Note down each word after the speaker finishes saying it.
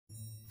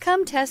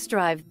Come test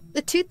drive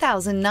the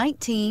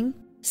 2019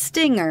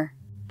 Stinger.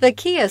 The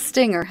Kia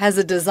Stinger has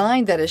a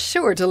design that is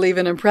sure to leave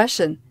an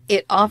impression.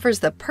 It offers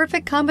the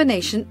perfect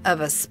combination of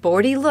a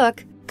sporty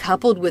look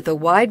coupled with a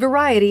wide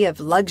variety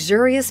of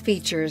luxurious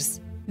features.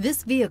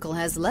 This vehicle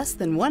has less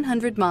than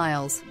 100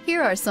 miles.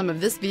 Here are some of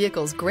this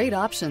vehicle's great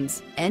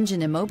options: engine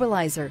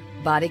immobilizer,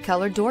 body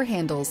color door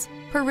handles,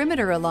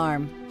 perimeter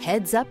alarm,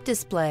 heads-up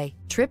display,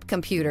 trip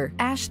computer,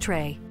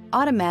 ashtray,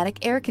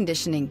 automatic air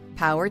conditioning,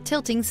 power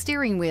tilting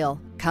steering wheel,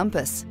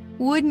 compass.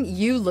 Wouldn't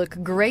you look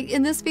great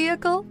in this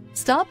vehicle?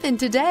 Stop in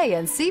today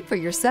and see for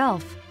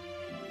yourself.